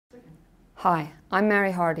Hi, I'm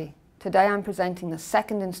Mary Hardy. Today I'm presenting the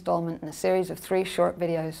second instalment in a series of 3 short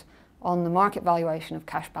videos on the market valuation of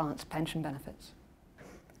cash balance pension benefits.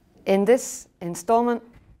 In this instalment,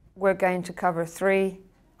 we're going to cover 3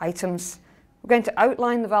 items. We're going to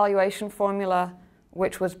outline the valuation formula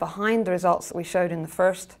which was behind the results that we showed in the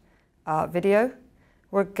first video.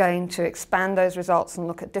 We're going to expand those results and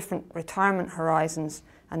look at different retirement horizons,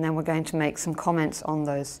 and then we're going to make some comments on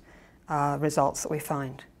those results that we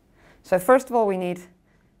find. So first of all, we need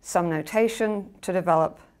some notation to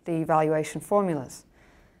develop the valuation formulas.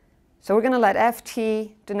 So we're going to let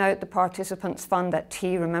FT denote the participants' fund at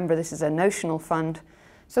T. Remember, this is a notional fund.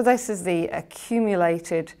 So this is the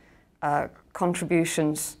accumulated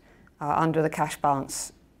contributions under the cash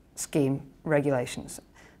balance scheme regulations.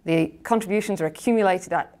 The contributions are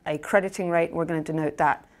accumulated at a crediting rate. We're going to denote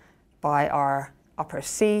that by our upper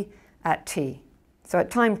C at T. So at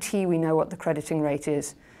time T, we know what the crediting rate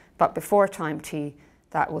is. But before time T,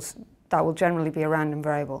 that will generally be a random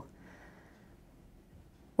variable.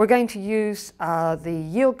 We're going to use the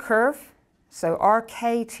yield curve. So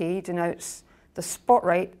RKT denotes the spot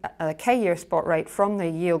rate, K-year spot rate from the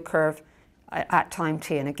yield curve at time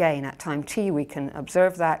T. And again, at time T, we can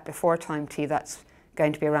observe that. Before time T, that's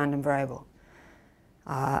going to be a random variable.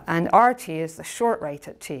 And RT is the short rate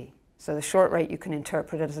at T. So the short rate you can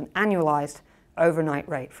interpret as an annualized overnight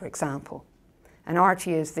rate, for example. And RT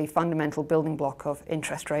is the fundamental building block of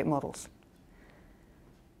interest rate models.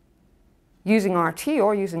 Using RT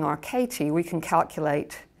or using RKT, we can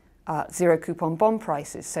calculate zero coupon bond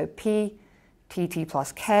prices. So P, TT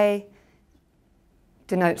plus K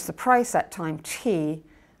denotes the price at time T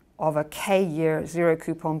of a K-year zero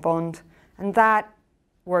coupon bond, and that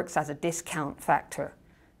works as a discount factor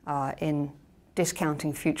in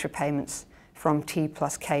discounting future payments from T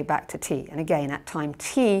plus K back to T. And again, at time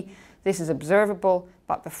T, this is observable,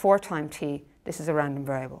 but before time T, this is a random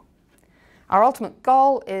variable. Our ultimate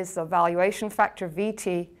goal is the valuation factor,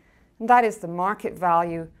 VT, and that is the market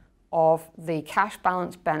value of the cash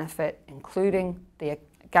balance benefit, including the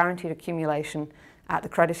guaranteed accumulation at the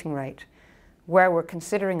crediting rate, where we're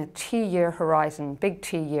considering a T-year horizon, big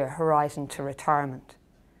T-year horizon to retirement.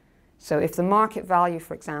 So if the market value,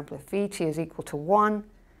 for example, if VT is equal to 1,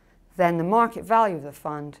 then the market value of the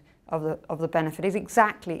fund of the benefit is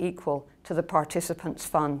exactly equal to the participant's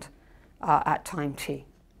fund at time T.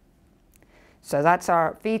 So that's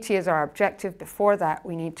our VT is our objective. Before that,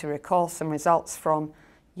 we need to recall some results from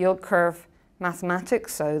yield curve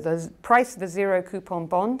mathematics. So the price of a zero coupon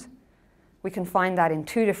bond, we can find that in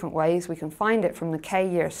 2 different ways. We can find it from the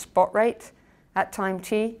K-year spot rate at time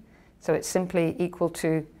T. So it's simply equal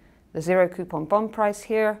to the zero coupon bond price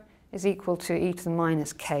here is equal to e to the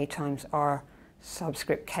minus k times r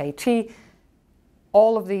subscript kt.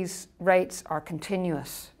 All of these rates are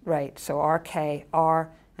continuous rates. So RK, R,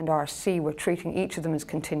 and RC, we're treating each of them as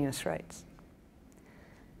continuous rates.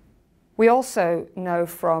 We also know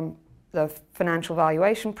from the financial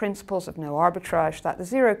valuation principles of no arbitrage that the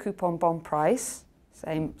zero coupon bond price,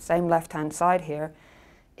 same left-hand side here,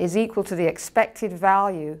 is equal to the expected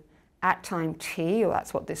value at time T, or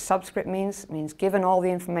that's what this subscript means. It means given all the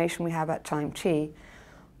information we have at time T,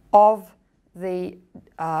 of the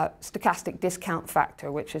stochastic discount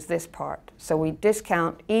factor, which is this part. So we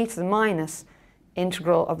discount e to the minus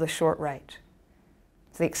integral of the short rate.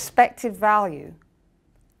 So the expected value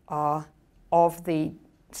of the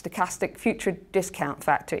stochastic future discount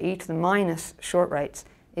factor, e to the minus short rates,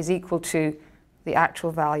 is equal to the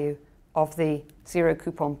actual value of the zero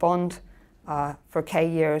coupon bond for K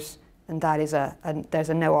years, and that is there's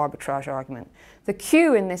a no arbitrage argument. The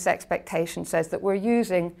Q in this expectation says that we're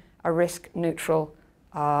using a risk-neutral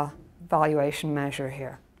valuation measure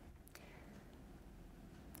here.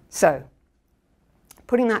 So,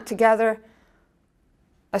 putting that together,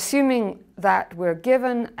 assuming that we're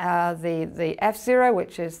given the F0,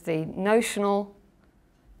 which is the notional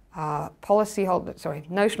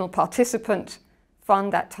notional participant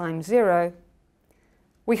fund at time 0,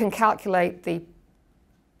 we can calculate the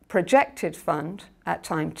projected fund at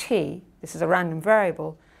time T, this is a random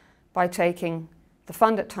variable, by taking the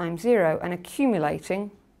fund at time 0 and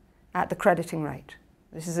accumulating at the crediting rate.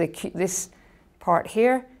 This part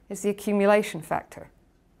here is the accumulation factor.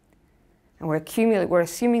 And we're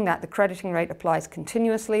assuming that the crediting rate applies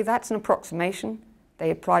continuously. That's an approximation.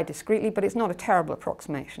 They apply discretely, but it's not a terrible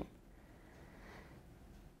approximation.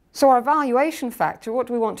 So our valuation factor, what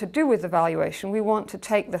do we want to do with the valuation? We want to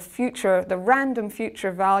take the random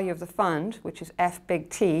future value of the fund, which is F big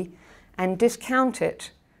T, and discount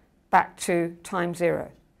it back to time 0.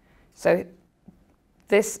 So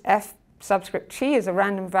this F subscript T is a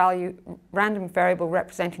random variable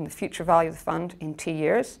representing the future value of the fund in T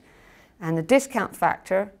years. And the discount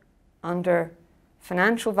factor under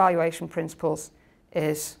financial valuation principles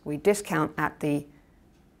is we discount at the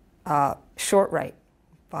short rate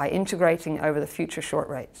by integrating over the future short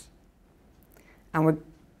rates. And we're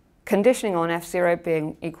conditioning on F0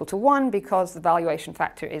 being equal to 1 because the valuation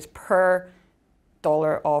factor is per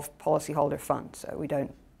dollar of policyholder funds. So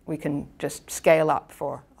we can just scale up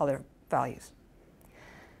for other values.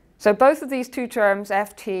 So both of these two terms,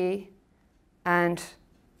 Ft and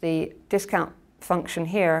the discount function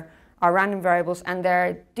here, are random variables, and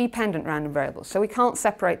they're dependent random variables. So we can't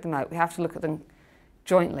separate them out. We have to look at them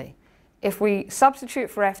jointly. If we substitute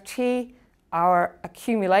for Ft our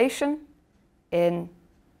accumulation in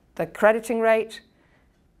the crediting rate,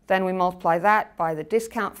 then we multiply that by the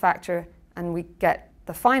discount factor, and we get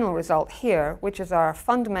the final result here, which is our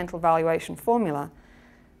fundamental valuation formula,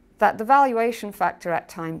 that the valuation factor at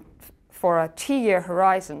time for a T-year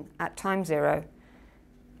horizon at time 0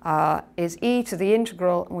 is e to the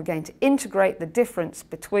integral, and we're going to integrate the difference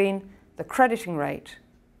between the crediting rate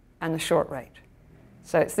and the short rate.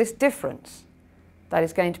 So it's this difference that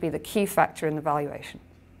is going to be the key factor in the valuation.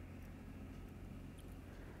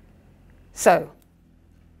 So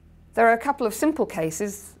there are a couple of simple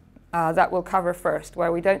cases that we'll cover first,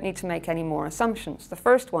 where we don't need to make any more assumptions. The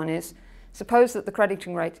first one is, suppose that the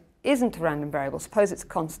crediting rate isn't a random variable, suppose it's a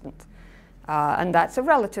constant. And that's a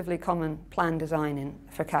relatively common plan design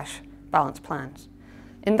for cash balance plans.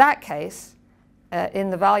 In that case, in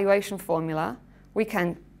the valuation formula, we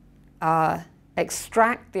can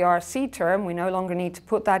extract the RC term. We no longer need to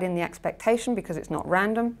put that in the expectation because it's not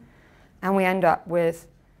random. And we end up with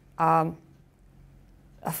a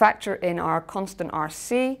factor in our constant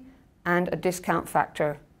RC and a discount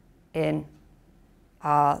factor in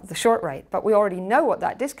the short rate. But we already know what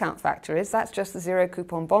that discount factor is. That's just the zero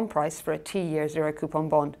coupon bond price for a T-year zero coupon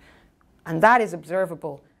bond. And that is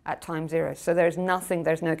observable at time 0. So there's nothing,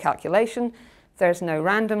 there's no calculation, there's no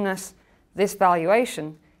randomness. This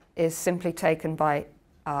valuation is simply taken by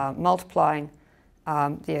multiplying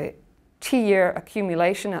the T-year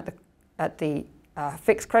accumulation at the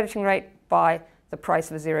fixed crediting rate by the price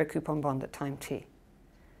of a zero coupon bond at time T.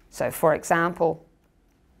 So for example,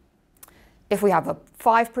 if we have a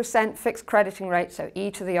 5% fixed crediting rate, so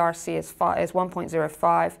e to the RC is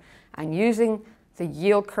 1.05, and using the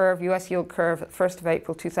yield curve, US yield curve at 1st of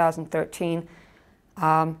April 2013,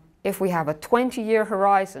 if we have a 20-year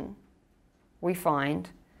horizon, we find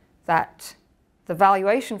that the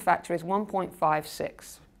valuation factor is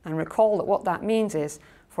 1.56. And recall that what that means is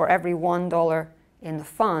for every $1 in the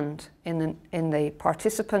fund, in the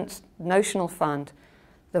participant's notional fund,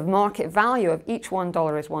 the market value of each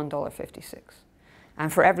 $1 is $1.56.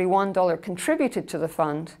 And for every $1 contributed to the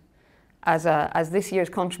fund as this year's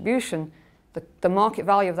contribution, the market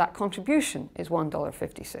value of that contribution is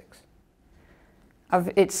 $1.56.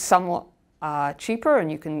 It's somewhat cheaper, and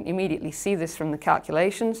you can immediately see this from the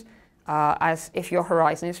calculations, as if your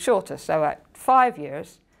horizon is shorter. So at 5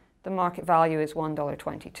 years, the market value is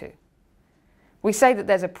 $1.22. We say that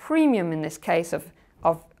there's a premium in this case of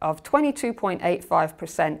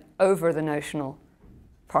 22.85% over the notional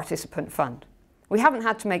participant fund. We haven't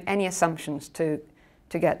had to make any assumptions to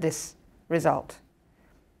get this result.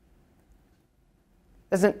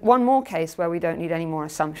 There's one more case where we don't need any more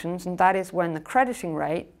assumptions, and that is when the crediting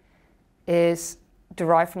rate is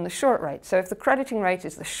derived from the short rate. So if the crediting rate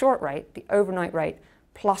is the short rate, the overnight rate,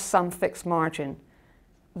 plus some fixed margin,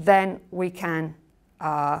 then we can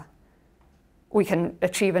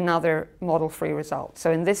achieve another model-free result.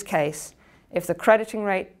 So in this case, if the crediting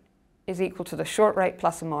rate is equal to the short rate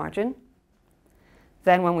plus a margin,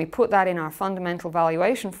 then when we put that in our fundamental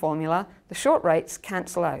valuation formula, the short rates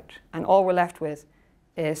cancel out, and all we're left with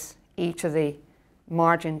is e to the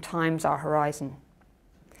margin times our horizon.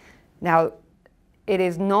 Now, it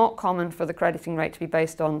is not common for the crediting rate to be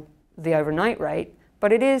based on the overnight rate,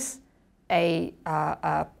 but it is a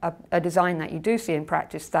design that you do see in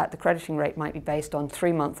practice, that the crediting rate might be based on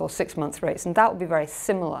 3-month or 6-month rates, and that will be very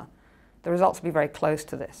similar. The results will be very close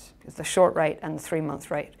to this, because the short rate and the 3-month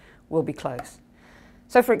rate will be close.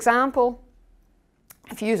 So for example,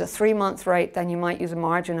 if you use a 3-month rate, then you might use a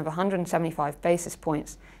margin of 175 basis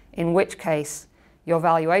points, in which case your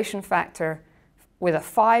valuation factor with a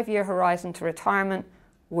 5-year horizon to retirement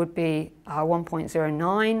would be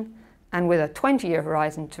 1.09, and with a 20-year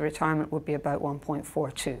horizon to retirement would be about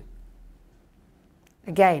 1.42.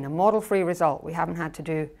 Again, a model-free result. We haven't had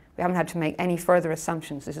to make any further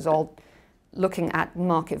assumptions. This is all looking at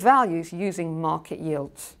market values using market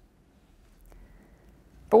yields.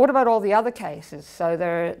 But what about all the other cases? So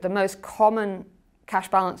the most common cash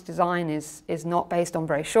balance design is not based on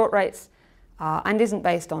very short rates and isn't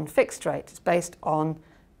based on fixed rates. It's based on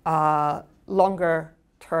longer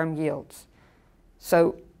term yields.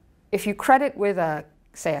 So if you credit with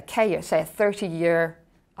say a CAE, say a 30-year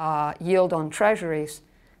yield on treasuries,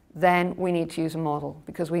 then we need to use a model,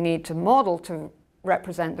 because we need to model to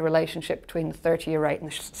represent the relationship between the 30-year rate and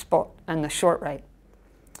the spot and the short rate.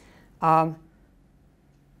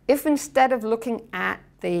 If instead of looking at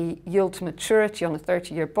the yield to maturity on a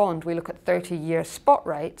 30-year bond, we look at 30-year spot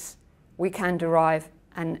rates, we can derive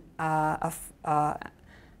an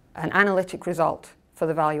analytic result for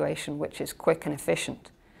the valuation, which is quick and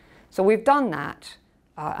efficient. So we've done that,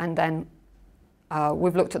 and then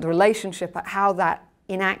we've looked at the relationship, at how that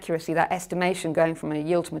inaccuracy, that estimation going from a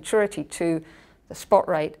yield to maturity to the spot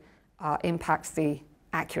rate impacts the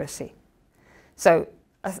accuracy. So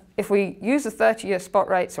if we use the 30-year spot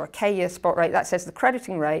rates or a K-year spot rate, that says the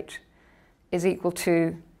crediting rate is equal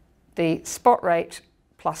to the spot rate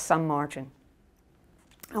plus some margin.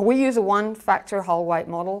 And we use a one-factor Hull-White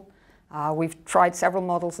model. We've tried several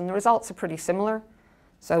models and the results are pretty similar.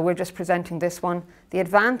 So we're just presenting this one. The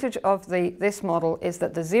advantage of this model is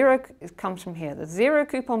that it comes from here. The zero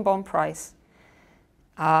coupon bond price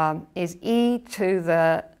is E to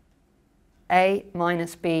the A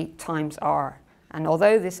minus B times R. And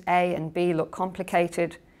although this A and B look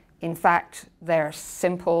complicated, in fact, they're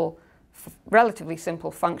simple, relatively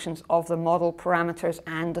simple functions of the model parameters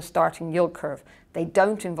and the starting yield curve. They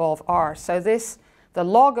don't involve R. So the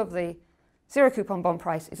log of the zero coupon bond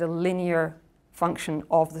price is a linear function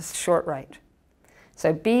of the short rate.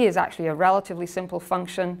 So B is actually a relatively simple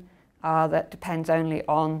function that depends only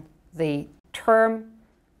on the term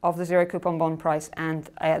of the zero coupon bond price and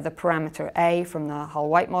the parameter A from the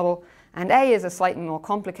Hull-White model. And A is a slightly more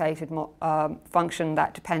complicated function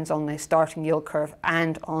that depends on the starting yield curve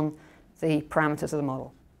and on the parameters of the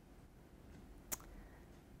model.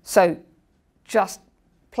 So just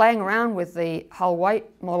playing around with the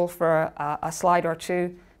Hull-White model for a slide or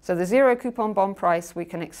two. So the zero coupon bond price we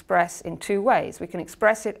can express in two ways. We can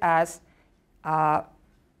express it as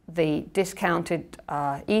the discounted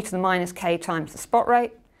e to the minus k times the spot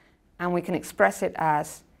rate, and we can express it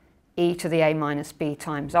as e to the a minus b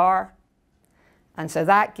times r. And so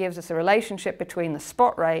that gives us a relationship between the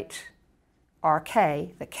spot rate,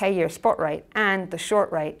 rk, the k-year spot rate, and the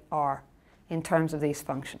short rate, r, in terms of these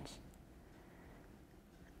functions.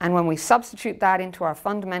 And when we substitute that into our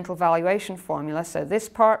fundamental valuation formula, so this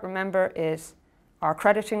part, remember, is our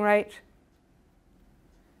crediting rate,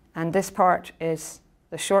 and this part is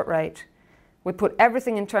the short rate. We put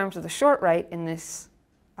everything in terms of the short rate in this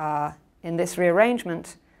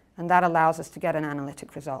rearrangement, and that allows us to get an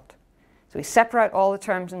analytic result. So we separate all the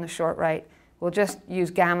terms in the short rate. We'll just use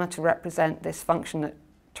gamma to represent this function that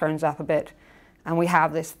turns up a bit, and we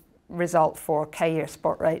have this result for k-year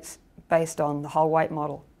spot rates based on the Hull-White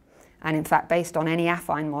model. And in fact, based on any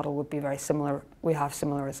affine model would be very similar. We have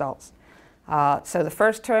similar results. So the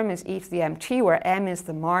first term is e to the mt, where m is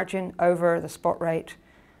the margin over the spot rate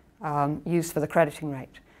used for the crediting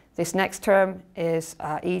rate. This next term is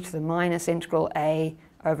e to the minus integral a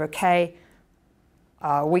over k.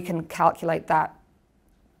 We can calculate that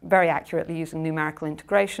very accurately using numerical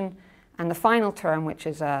integration. And the final term, which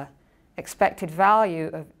is a expected value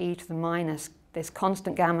of e to the minus this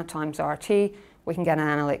constant gamma times RT, we can get an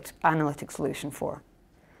analytic solution for.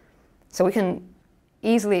 So we can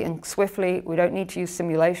easily and swiftly, we don't need to use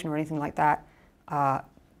simulation or anything like that,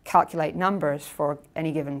 calculate numbers for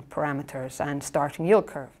any given parameters and starting yield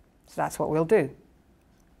curve. So that's what we'll do.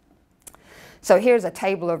 So here's a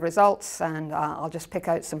table of results, and I'll just pick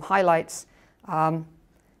out some highlights. For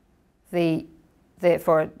the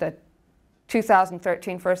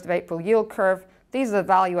 2013 1st of April yield curve, these are the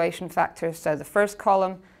valuation factors. So the first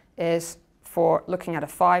column is for looking at a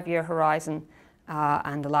 5-year horizon,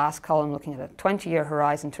 and the last column looking at a 20-year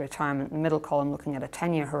horizon to retirement, and the middle column looking at a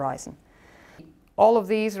 10-year horizon. All of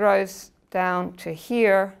these rows down to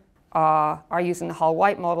here are using the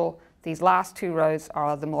Hull-White model. These last two rows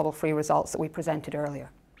are the model-free results that we presented earlier.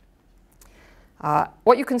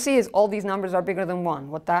 What you can see is all these numbers are bigger than 1.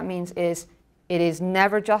 What that means is it is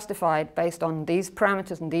never justified based on these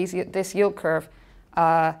parameters and this yield curve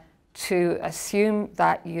to assume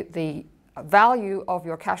that the value of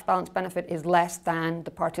your cash balance benefit is less than the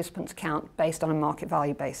participant's account based on a market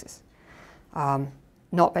value basis,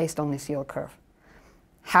 not based on this yield curve.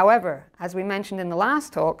 However, as we mentioned in the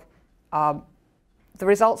last talk, the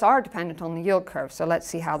results are dependent on the yield curve. So let's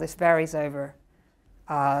see how this varies over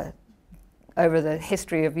the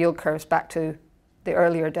history of yield curves back to the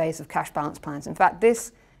earlier days of cash balance plans. In fact,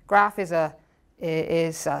 this graph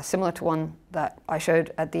is similar to one that I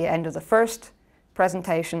showed at the end of the first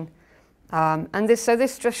presentation. And this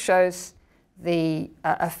just shows a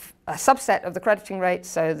subset of the crediting rates.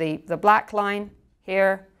 So the black line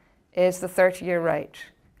here is the 30-year rate.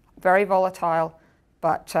 Very volatile,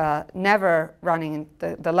 but never running.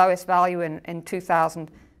 The lowest value in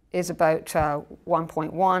 2000 is about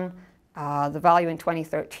 1.1. The value in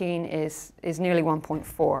 2013 is nearly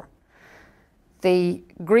 1.4. The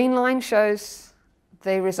green line shows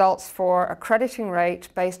the results for a crediting rate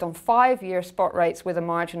based on 5-year spot rates with a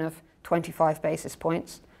margin of 25 basis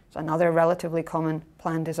points. It's another relatively common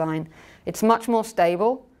plan design. It's much more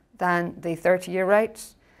stable than the 30-year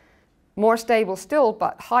rates. More stable still,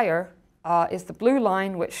 but higher, is the blue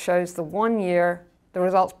line, which shows the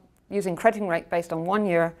results using crediting rate based on 1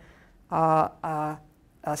 year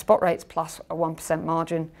spot rates plus a 1%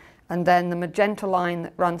 margin. And then the magenta line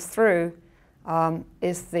that runs through are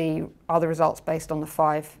the results based on the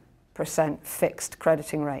 5% fixed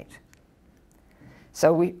crediting rate.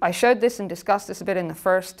 So I showed this and discussed this a bit in the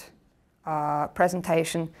first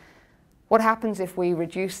presentation. What happens if we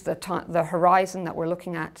reduce the horizon that we're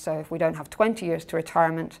looking at? So if we don't have 20 years to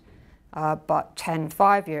retirement, but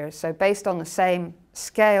 5 years. So based on the same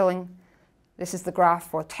scaling, this is the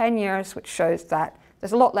graph for 10 years, which shows that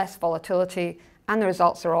there's a lot less volatility and the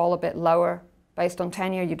results are all a bit lower. Based on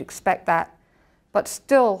 10 year, you'd expect that. But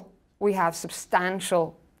still, we have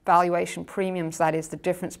substantial valuation premiums. That is the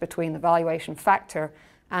difference between the valuation factor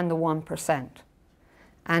and the 1%.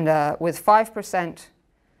 And with 5%,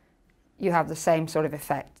 you have the same sort of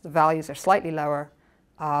effect. The values are slightly lower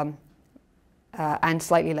and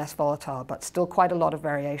slightly less volatile, but still quite a lot of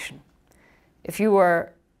variation. If you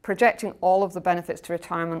were projecting all of the benefits to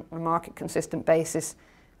retirement on a market-consistent basis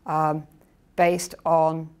based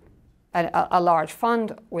on a large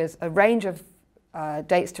fund with a range of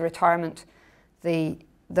dates to retirement, the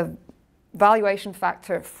valuation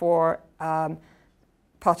factor for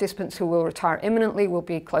participants who will retire imminently will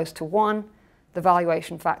be close to 1. The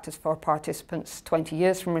valuation factors for participants 20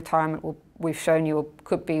 years from retirement, we've shown you,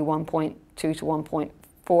 could be 1.2 to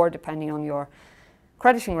 1.4 depending on your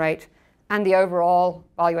crediting rate. And the overall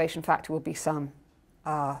valuation factor will be some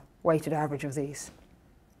weighted average of these.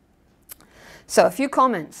 So a few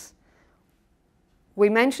comments. We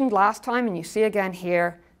mentioned last time, and you see again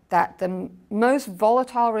here, that the most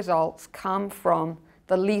volatile results come from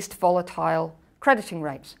the least volatile crediting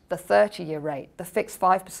rates. The 30-year rate, the fixed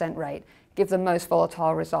 5% rate, give the most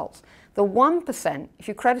volatile results. The 1%, if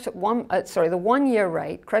you credit at the 1 year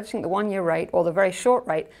rate, crediting the 1 year rate or the very short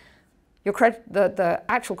rate, the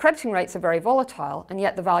actual crediting rates are very volatile, and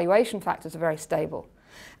yet the valuation factors are very stable.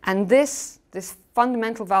 And this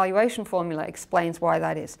fundamental valuation formula explains why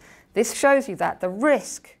that is. This shows you that the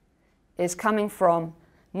risk is coming from,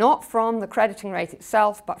 not from the crediting rate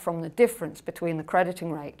itself, but from the difference between the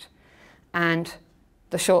crediting rate and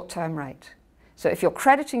the short-term rate. So if you're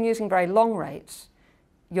crediting using very long rates,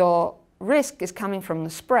 your risk is coming from the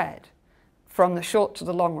spread from the short to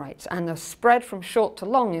the long rates. And the spread from short to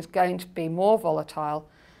long is going to be more volatile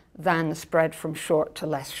than the spread from short to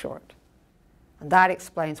less short. And that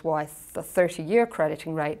explains why the 30-year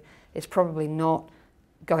crediting rate is probably not,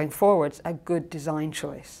 going forwards, a good design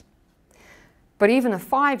choice. But even a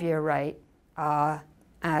 5-year rate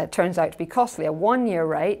turns out to be costly. A 1-year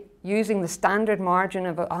rate, using the standard margin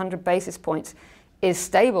of 100 basis points, is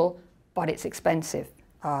stable, but it's expensive,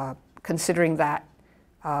 considering that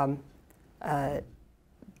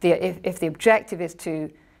if the objective is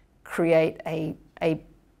to create a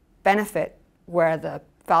benefit where the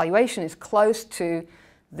valuation is close to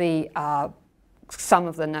the sum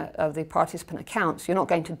of the participant accounts, you're not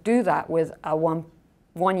going to do that with a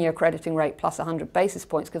one-year crediting rate plus 100 basis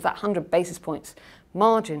points, because that 100 basis points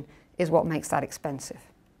margin is what makes that expensive.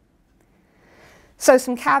 So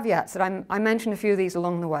some caveats that I mentioned a few of these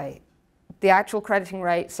along the way. The actual crediting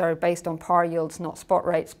rates are based on par yields, not spot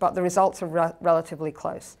rates, but the results are relatively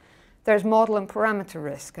close. There's model and parameter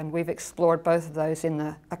risk, and we've explored both of those in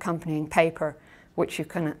the accompanying paper, which you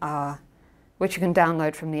can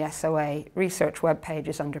download from the SOA research web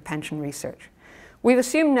pages under pension research. We've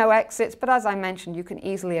assumed no exits, but as I mentioned, you can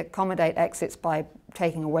easily accommodate exits by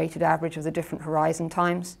taking a weighted average of the different horizon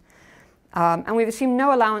times. And we've assumed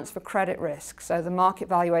no allowance for credit risk, so the market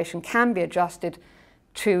valuation can be adjusted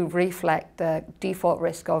to reflect the default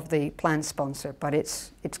risk of the plan sponsor, but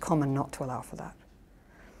it's common not to allow for that.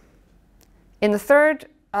 In the third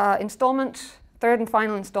and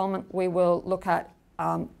final installment, we will look at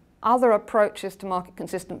other approaches to market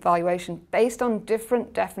consistent valuation based on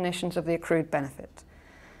different definitions of the accrued benefit.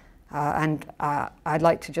 I'd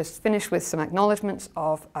like to just finish with some acknowledgements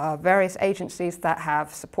of various agencies that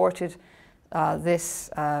have supported this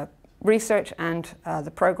research and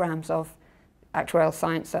the programs of actuarial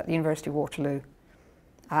science at the University of Waterloo,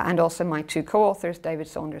 and also my two co-authors, David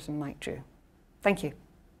Saunders and Mike Drew. Thank you.